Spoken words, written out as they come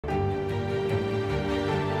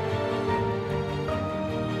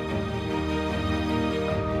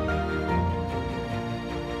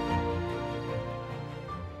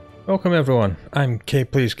Welcome everyone, I'm K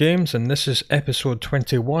Plays Games and this is episode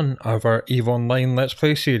 21 of our EVE Online Let's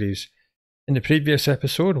Play series. In the previous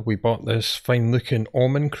episode we bought this fine looking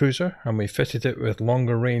Omen cruiser and we fitted it with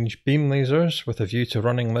longer range beam lasers with a view to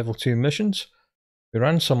running level 2 missions. We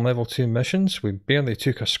ran some level 2 missions, we barely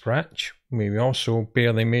took a scratch, we also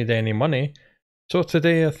barely made any money, so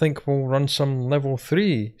today I think we'll run some level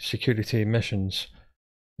 3 security missions.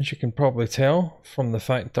 As you can probably tell from the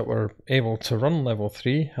fact that we're able to run level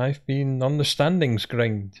 3, I've been on the standings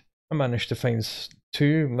grind. I managed to find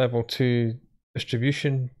 2 level 2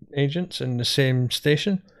 distribution agents in the same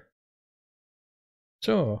station.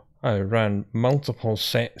 So I ran multiple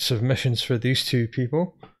sets of missions for these 2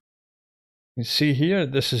 people. You can see here,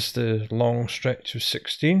 this is the long stretch of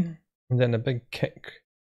 16, and then a big kick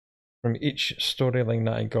from each storyline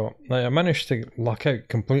that I got. Now I managed to luck out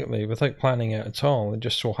completely without planning it at all. It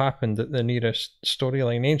just so happened that the nearest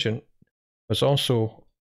storyline agent was also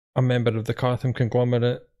a member of the Cartham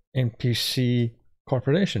conglomerate NPC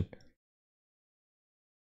corporation.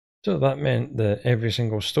 So that meant that every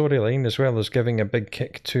single storyline, as well as giving a big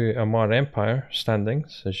kick to Amar Empire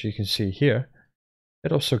standings, as you can see here,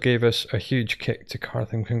 it also gave us a huge kick to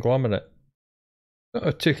Cartham conglomerate.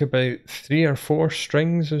 It took about 3 or 4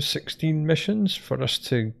 strings of 16 missions for us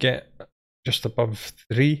to get just above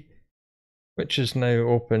 3, which has now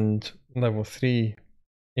opened level 3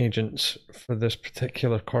 agents for this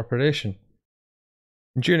particular corporation.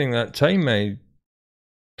 During that time I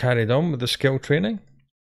carried on with the skill training,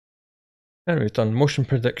 and we've done motion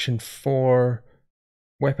prediction 4,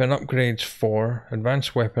 weapon upgrades 4,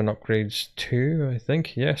 advanced weapon upgrades 2, I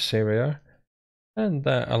think, yes, here we are. And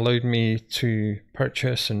that allowed me to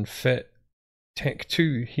purchase and fit Tech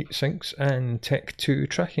 2 heatsinks and Tech 2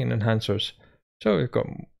 tracking enhancers. So we've got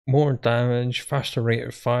more damage, faster rate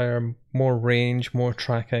of fire, more range, more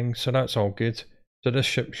tracking, so that's all good. So this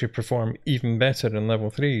ship should perform even better in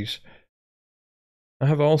level 3s. I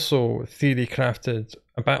have also theory crafted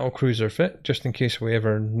a Battlecruiser fit, just in case we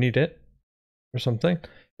ever need it or something.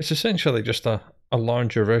 It's essentially just a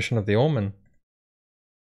larger version of the Omen.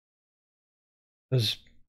 There's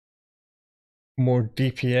more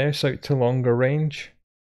DPS out to longer range,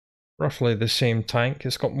 roughly the same tank.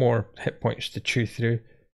 It's got more hit points to chew through,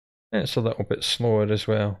 and it's a little bit slower as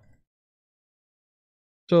well.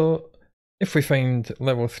 So if we find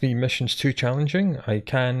level 3 missions too challenging, I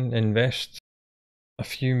can invest a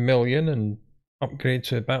few million and upgrade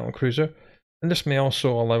to a Battlecruiser, and this may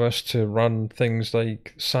also allow us to run things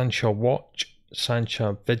like Sancha Watch,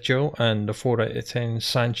 Sancha Vigil, and the 4 out of 10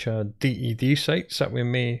 Sancha DED sites that we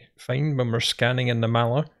may find when we're scanning in the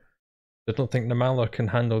Malar. I don't think the Malar can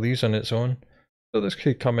handle these on its own, so this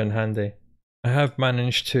could come in handy. I have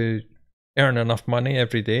managed to earn enough money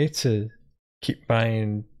every day to keep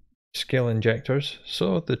buying skill injectors,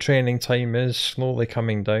 so the training time is slowly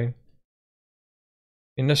coming down.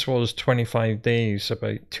 And this was 25 days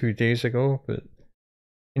about 2 days ago, but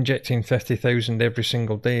injecting 50,000 every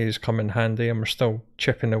single day has come in handy, and we're still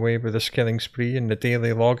chipping away with the skilling spree and the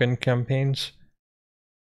daily login campaigns.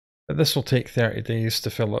 But this will take 30 days to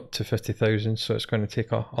fill up to 50,000, so it's going to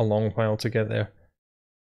take a long while to get there.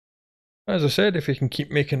 As I said, if we can keep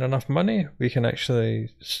making enough money, we can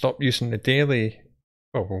actually stop using the daily,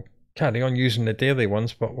 well, we'll carry on using the daily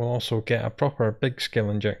ones, but we'll also get a proper big skill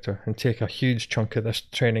injector and take a huge chunk of this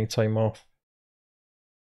training time off.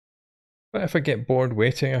 But if I get bored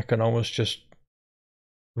waiting, I can always just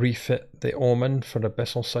refit the Omen for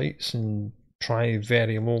Abyssal sites and try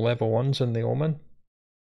very low level ones in the Omen.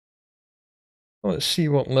 Well, let's see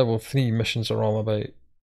what level 3 missions are all about.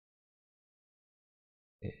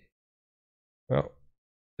 Well,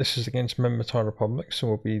 this is against Minmatar Republic, so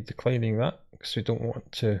we'll be declining that because we don't want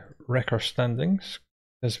to wreck our standings.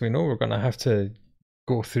 As we know, we're going to have to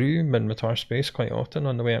go through Minmatar space quite often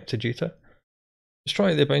on the way up to Jita.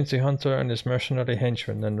 Destroy the bounty hunter and his mercenary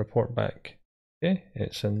henchman and report back. Okay,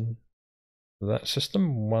 it's in that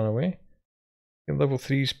system, 1 away. Level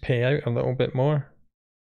 3s pay out a little bit more.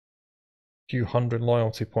 A few hundred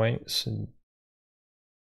loyalty points and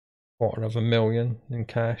 $250,000 in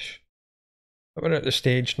cash. But we're at the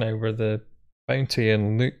stage now where the bounty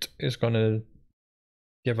and loot is going to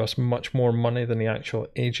give us much more money than the actual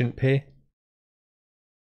agent pay.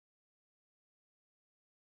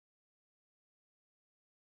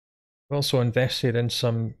 I've also invested in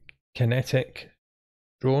some kinetic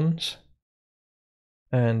drones,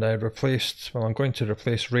 and I'm going to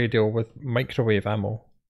replace radio with microwave ammo,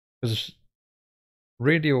 because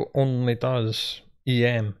radio only does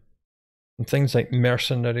EM, and things like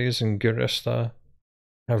mercenaries and Gurista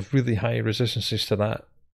have really high resistances to that.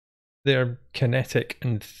 They're kinetic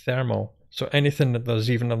and thermal, So anything that does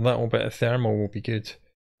even a little bit of thermal will be good.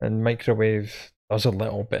 And microwave does a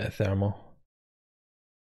little bit of thermal.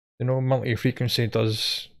 You know, multi-frequency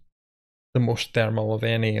does the most thermal of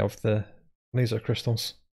any of the laser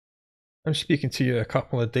crystals. I'm speaking to you a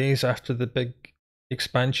couple of days after the big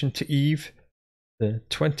expansion to Eve. The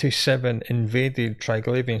 27 invaded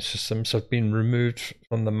Triglavian systems have been removed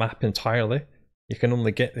from the map entirely. You can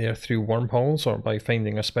only get there through wormholes or by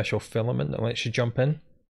finding a special filament that lets you jump in.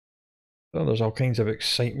 So there's all kinds of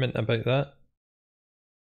excitement about that.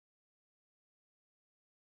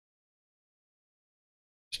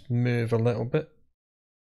 Just move a little bit.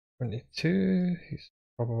 22, he's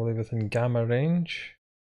probably within gamma range.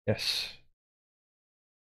 Yes.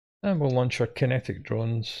 And we'll launch our kinetic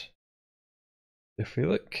drones. If we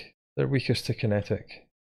look, they're weakest to kinetic.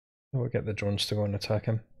 We'll get the drones to go and attack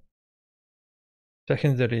him.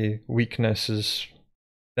 Secondary weakness is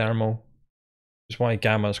thermal, which is why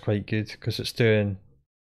gamma is quite good, because it's doing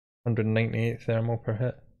 198 thermal per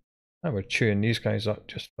hit. And we're chewing these guys up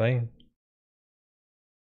just fine.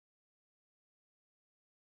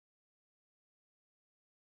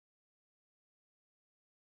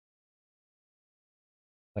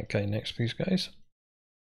 That guy next, please, guys.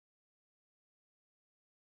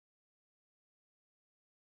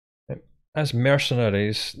 As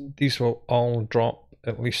mercenaries, these will all drop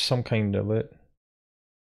at least some kind of loot.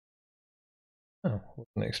 Oh,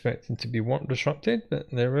 wasn't expecting to be warp disrupted, but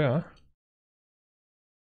there we are.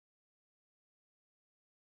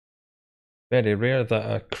 Very rare that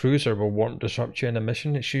a cruiser will warp disrupt you in a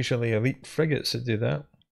mission. It's usually elite frigates that do that.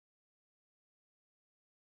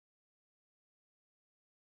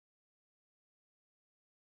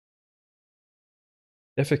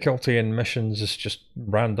 Difficulty in missions is just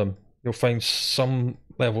random. You'll find some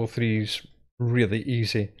level 3s really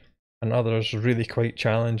easy and others really quite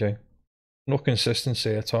challenging. No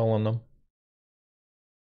consistency at all on them.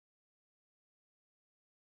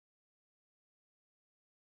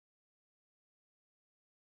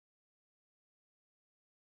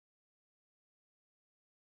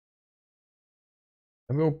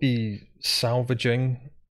 I will be salvaging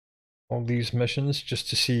all these missions just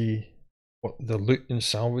to see what the loot and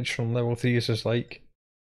salvage from level 3s is like.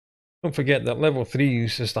 Don't forget that level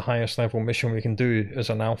 3s is the highest level mission we can do as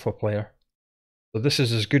an alpha player. So this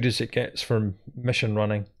is as good as it gets for mission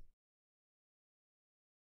running.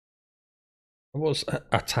 I was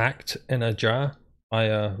attacked in a jar by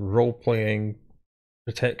a role-playing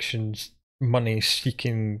protections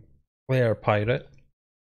money-seeking player pirate.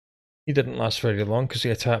 He didn't last very long because he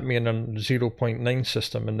attacked me in a 0.9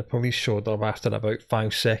 system and the police showed up after about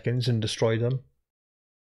 5 seconds and destroyed him.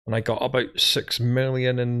 And I got about 6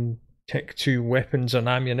 million in Tech 2 weapons and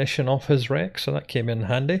ammunition off his wreck, so that came in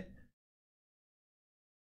handy.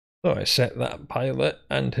 So I set that pilot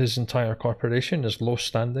and his entire corporation as low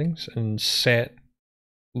standings and set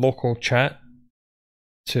local chat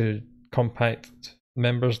to compact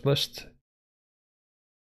members list.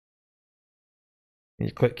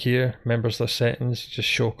 You click here, members list settings, just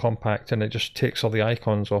show compact, and it just takes all the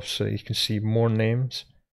icons off so you can see more names.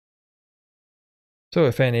 So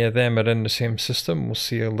if any of them are in the same system, we'll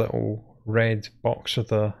see a little red box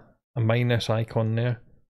with a minus icon there.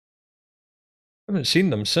 I haven't seen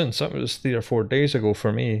them since. That was 3 or 4 days ago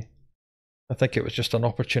for me. I think it was just an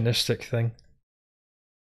opportunistic thing.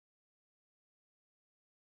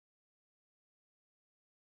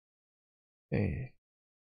 Okay.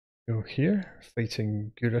 Go here,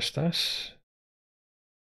 fighting Gurustas.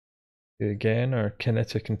 Do again our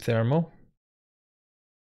kinetic and thermal.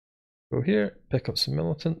 Go here, pick up some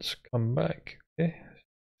militants, come back. Okay,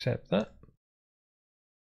 accept that.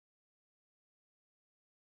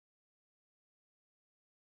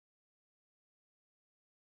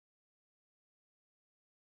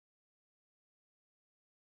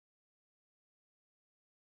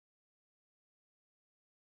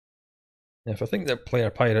 If I think that player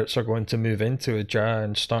pirates are going to move into a jar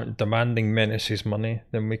and start demanding Menace's money,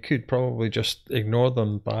 then we could probably just ignore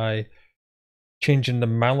them by changing the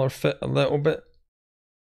Malor fit a little bit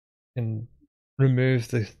and remove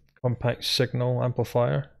the compact signal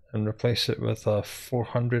amplifier and replace it with a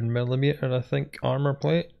 400mm, I think, armor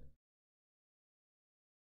plate,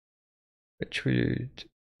 which would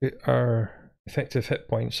put our effective hit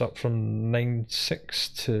points up from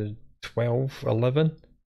 9.6 to 12.11.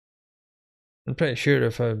 I'm pretty sure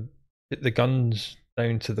if I put the guns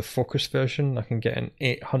down to the focus version, I can get an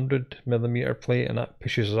 800mm plate and that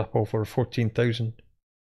pushes us up over 14,000.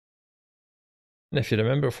 And if you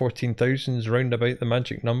remember, 14,000 is round about the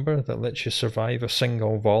magic number that lets you survive a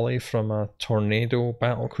single volley from a tornado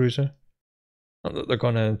battlecruiser. Not that they're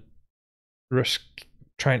going to risk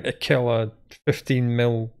trying to kill a 15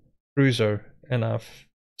 mil cruiser in a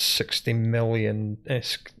 60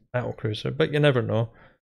 million-esque battlecruiser, but you never know.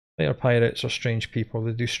 They are pirates or strange people,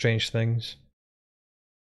 they do strange things.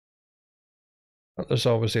 But there's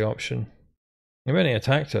always the option. And when he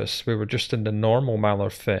attacked us, we were just in the normal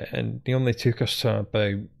Malar fit, and he only took us to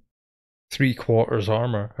about 3/4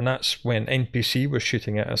 armor, and that's when NPC was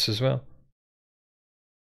shooting at us as well.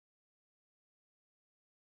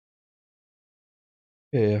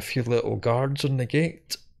 Okay, a few little guards on the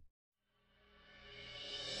gate.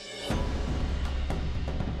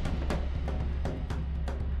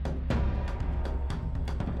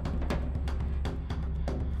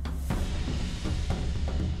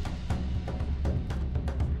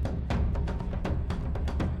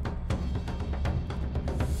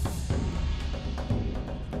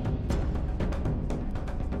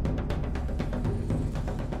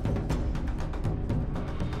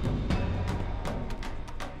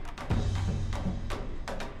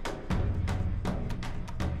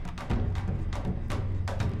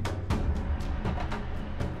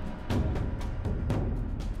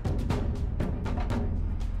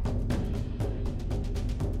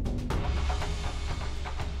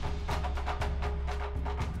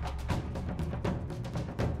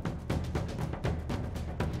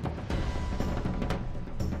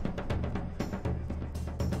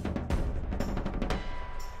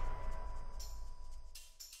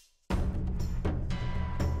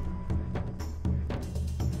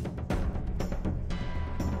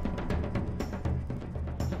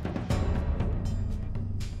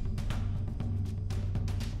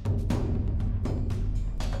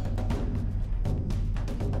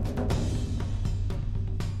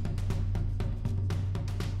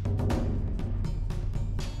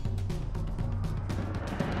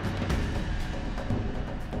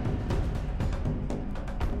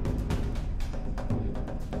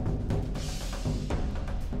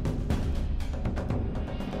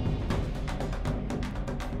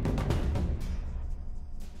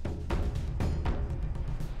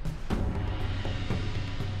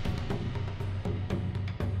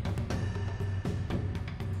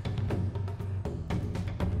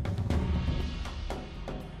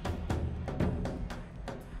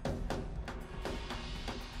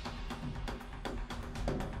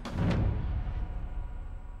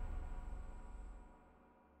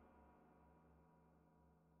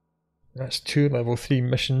 That's 2 level 3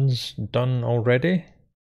 missions done already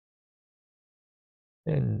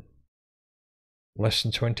in less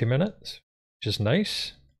than 20 minutes, which is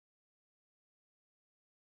nice.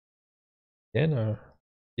 Again, our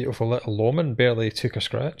beautiful little Loman barely took a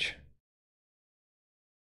scratch.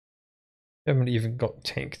 Haven't even got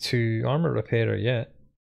Tank 2 armor repairer yet.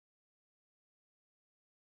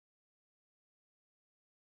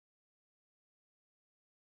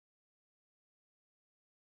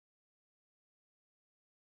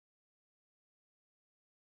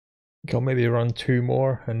 I'll maybe run 2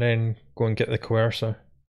 more and then go and get the coercer.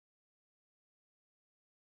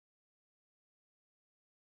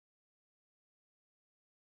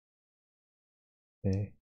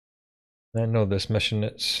 Okay. I know this mission,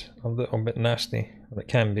 it's a little bit nasty, or it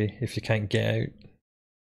can be if you can't get out.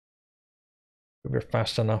 But we're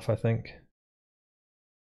fast enough, I think.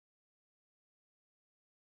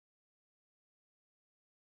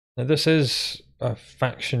 Now this is a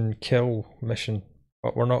faction kill mission,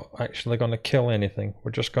 but we're not actually going to kill anything. We're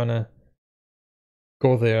just going to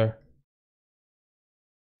go there,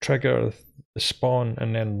 trigger the spawn,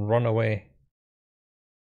 and then run away.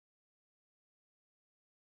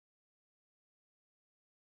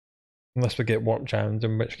 Unless we get warp jammed,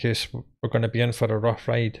 in which case we're going to be in for a rough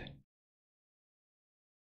ride.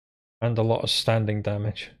 And a lot of standing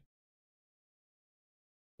damage,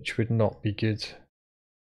 which would not be good.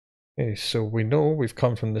 Okay, so we know we've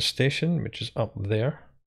come from the station, which is up there.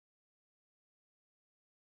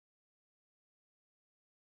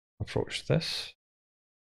 Approach this.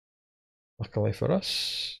 Luckily for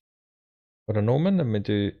us, we're an omen and we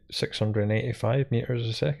do 685 meters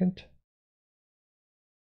a second.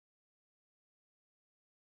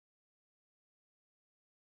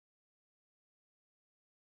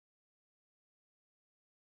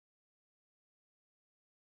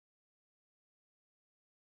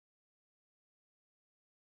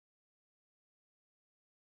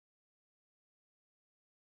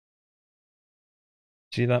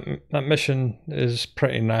 See, that mission is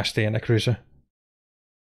pretty nasty in a cruiser.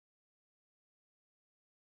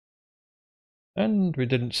 And we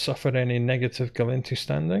didn't suffer any negative Galanti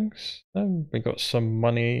standings. We got some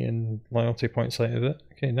money and loyalty points out of it.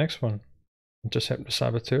 Okay, next one. Intercept the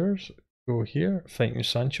saboteurs. Go here. Fight New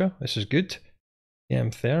Sancha. This is good.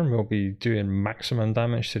 EM Therm will be doing maximum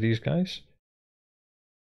damage to these guys.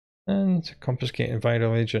 And confiscating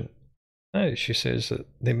viral agent. Now she says that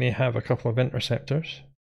they may have a couple of interceptors.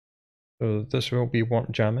 So this will be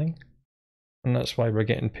warp jamming. And that's why we're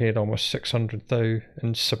getting paid almost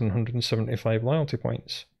 600,775 loyalty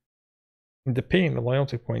points. And the paying the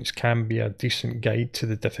loyalty points can be a decent guide to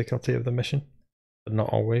the difficulty of the mission, but not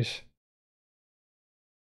always.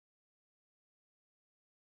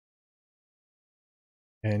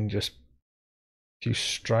 And just a few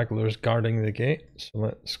stragglers guarding the gate. So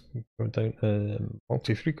let's go down to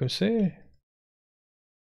multi-frequency.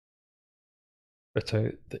 Put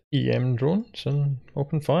out the EM drones and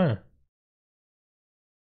open fire.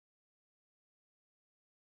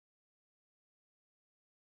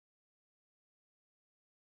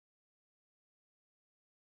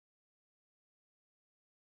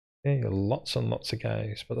 Okay, lots and lots of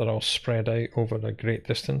guys, but they're all spread out over a great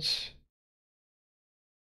distance.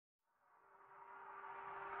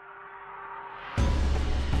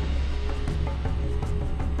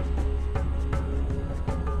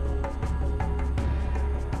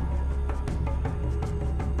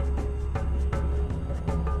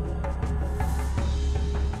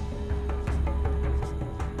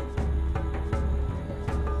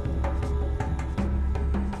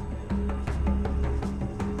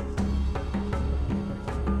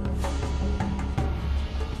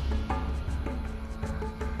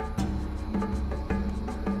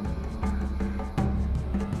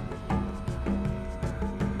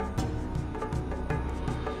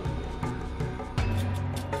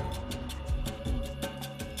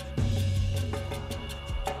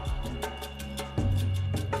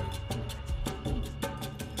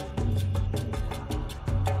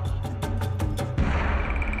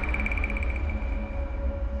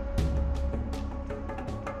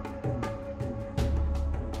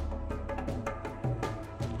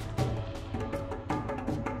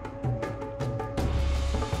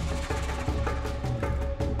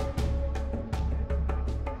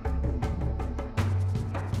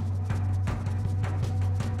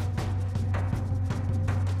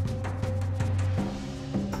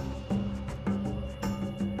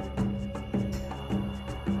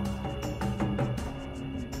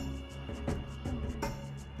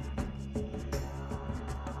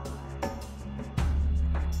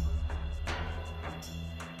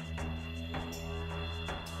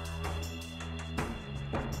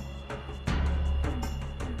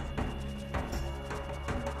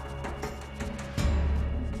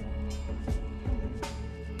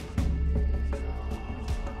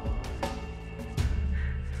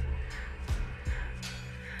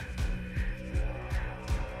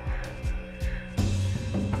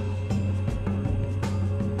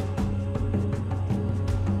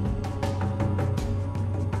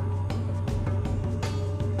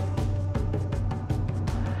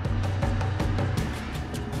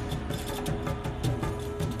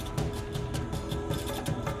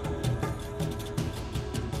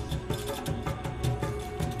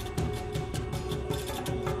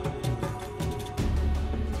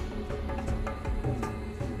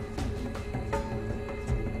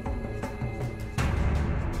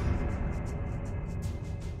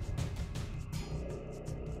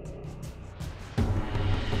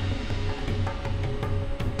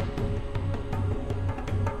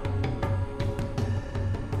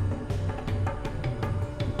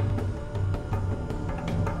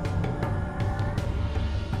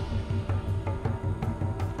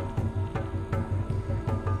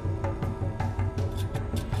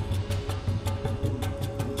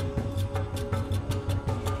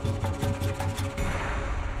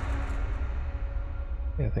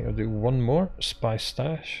 I think I'll do one more spy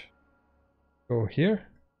stash. Go here,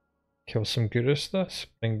 kill some Guristas,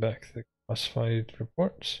 bring back the classified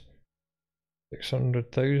reports.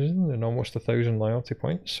 600,000 and almost 1,000 loyalty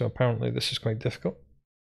points, so apparently this is quite difficult.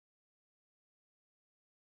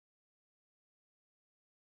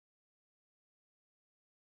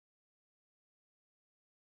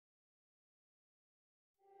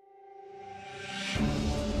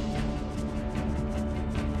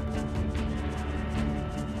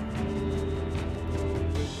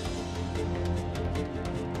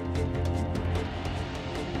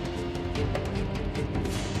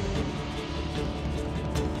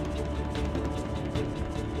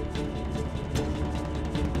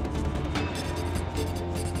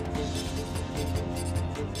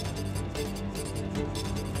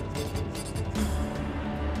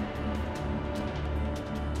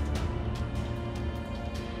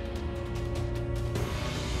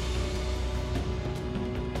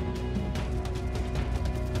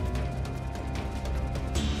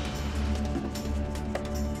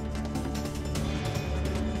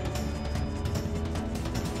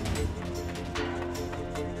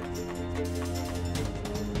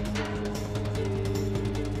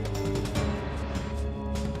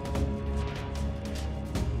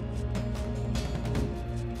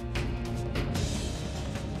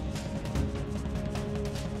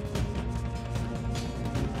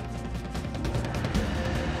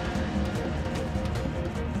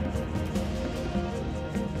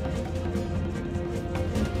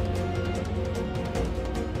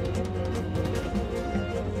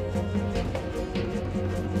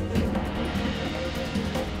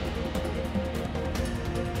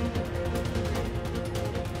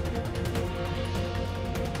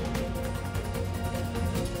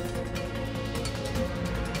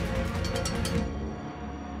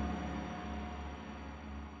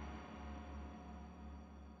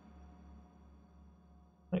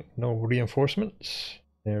 no reinforcements.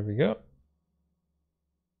 There we go.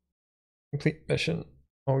 Complete mission.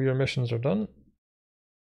 All your missions are done.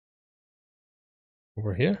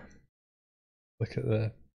 Over here. Look at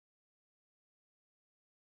the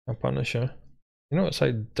Punisher. You notice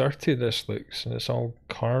how dirty this looks, and it's all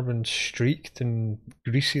carbon streaked and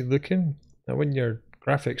greasy looking. Now when your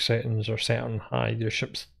graphics settings are set on high, your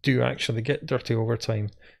ships do actually get dirty over time,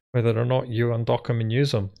 whether or not you undock them and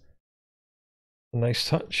use them. A nice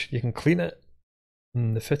touch. You can clean it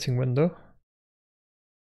in the fitting window.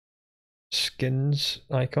 Skins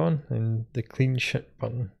icon and the clean shit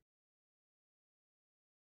button.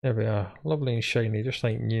 There we are. Lovely and shiny, just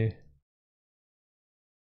like new.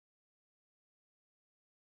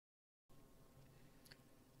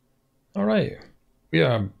 Alright, we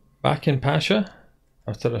are back in Pasha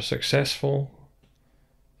after a successful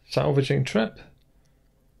salvaging trip.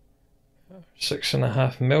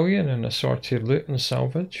 6.5 million in assorted loot and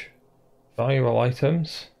salvage. Valuable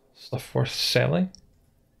items, stuff worth selling.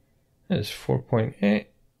 It's 4.8.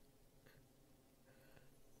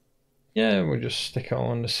 Yeah, we'll just stick it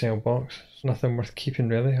all in the sale box. It's nothing worth keeping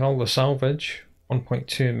really. All the salvage,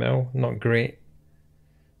 1.2 mil, not great.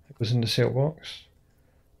 That goes in the sale box.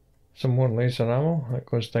 Some more laser ammo, that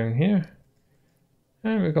goes down here.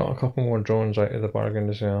 And we got a couple more drones out of the bargain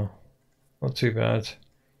as well. Not too bad.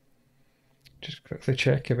 Just quickly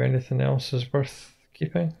check if anything else is worth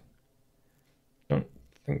keeping. Don't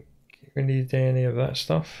think we need any of that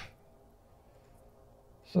stuff.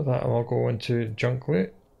 So that'll all go into junk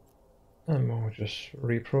loot. And we'll just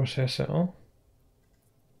reprocess it all.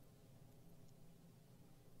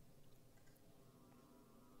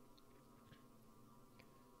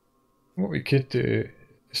 What we could do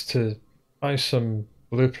is to buy some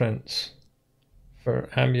blueprints for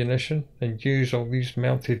ammunition and use all these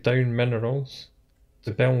melted down minerals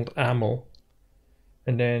to build ammo,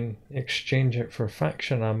 and then exchange it for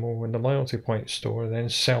faction ammo in the loyalty point store, then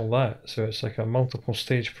sell that. So it's like a multiple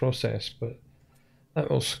stage process, but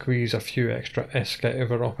that will squeeze a few extra ESC out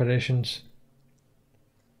of our operations.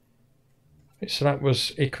 So that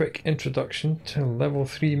was a quick introduction to level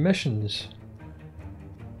 3 missions.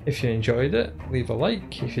 If you enjoyed it, leave a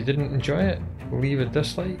like. If you didn't enjoy it, leave a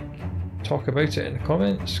dislike. Talk about it in the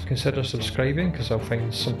comments. Consider subscribing, because I'll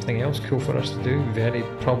find something else cool for us to do. Very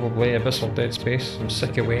probably Abyssal Dead Space. I'm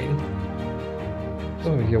sick of waiting.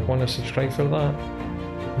 So you'll want to subscribe for that.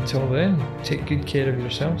 Until then, take good care of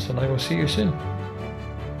yourselves, and I will see you soon.